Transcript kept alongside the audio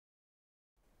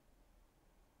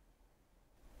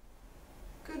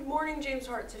morning, James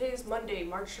Hart. Today is Monday,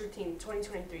 March 13,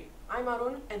 2023. I'm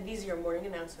Arun, and these are your morning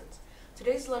announcements.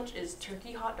 Today's lunch is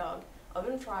turkey hot dog,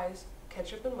 oven fries,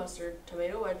 ketchup and mustard,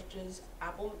 tomato wedges,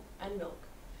 apple and milk.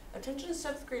 Attention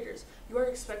 7th graders, you are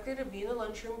expected to be in the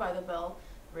lunchroom by the bell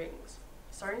rings.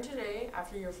 Starting today,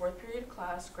 after your 4th period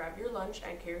class, grab your lunch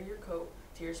and carry your coat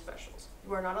to your specials.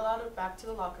 You are not allowed back to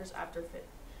the lockers after 5th.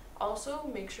 Also,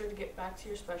 make sure to get back to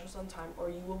your specials on time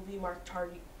or you will be marked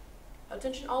tardy.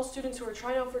 Attention all students who are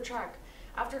trying out for track.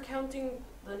 After counting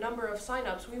the number of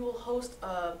sign-ups, we will host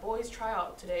a boys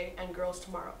tryout today and girls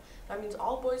tomorrow. That means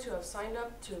all boys who have signed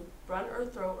up to run or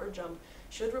throw or jump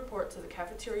should report to the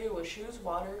cafeteria with shoes,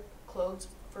 water, clothes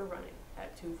for running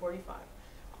at 2:45.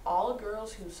 All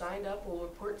girls who signed up will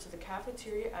report to the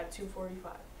cafeteria at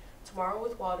 2:45. Tomorrow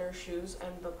with water, shoes,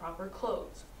 and the proper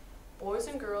clothes. Boys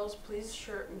and girls, please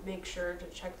make sure to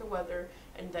check the weather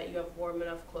and that you have warm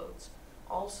enough clothes.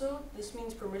 Also, this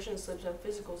means permission slips and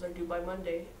physicals are due by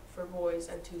Monday for boys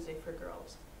and Tuesday for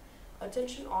girls.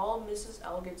 Attention all Mrs.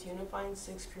 Elgott's Unifying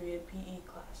 6th period PE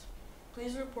class.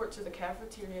 Please report to the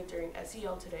cafeteria during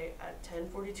SEL today at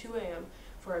 10:42 a.m.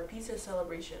 for our pizza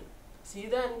celebration. See you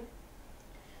then!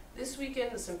 This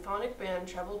weekend, the Symphonic Band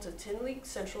traveled to Tinley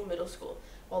Central Middle School,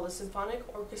 while the Symphonic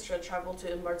Orchestra traveled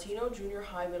to Martino Junior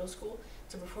High Middle School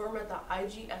to perform at the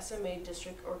IGSMA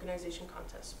District Organization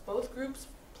Contest. Both groups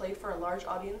played for a large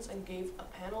audience and gave a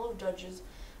panel of judges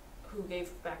who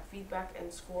gave back feedback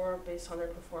and score based on their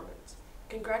performance.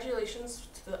 Congratulations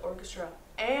to the orchestra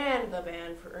and the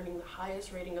band for earning the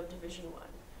highest rating of Division I.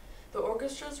 The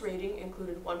orchestra's rating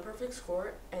included 1 perfect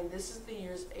score, and this is the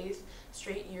year's 8th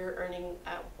straight year earning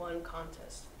at one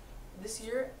contest. This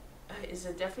year is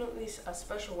definitely a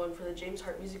special one for the James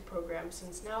Hart Music Program,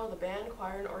 since now the band,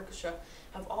 choir, and orchestra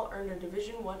have all earned a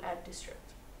Division I at District.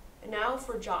 And now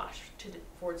for Josh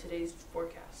for today's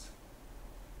forecast.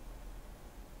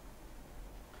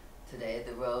 Today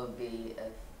there will be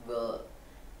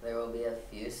a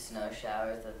few snow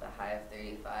showers with a high of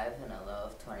 35 and a low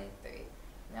of 23.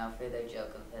 Now for the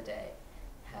joke of the day.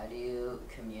 How do you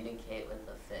communicate with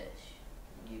a fish?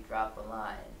 You drop a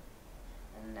line.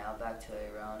 And now back to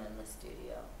Aaron in the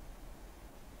studio.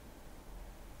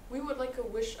 We would like to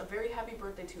wish a very happy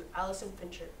birthday to Allison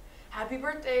Fincher. Happy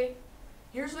birthday!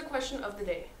 Here's the question of the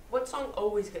day. What song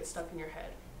always gets stuck in your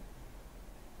head?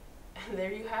 And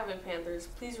there you have it, Panthers.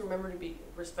 Please remember to be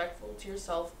respectful to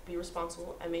yourself, be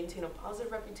responsible, and maintain a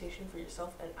positive reputation for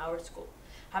yourself and our school.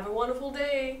 Have a wonderful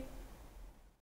day!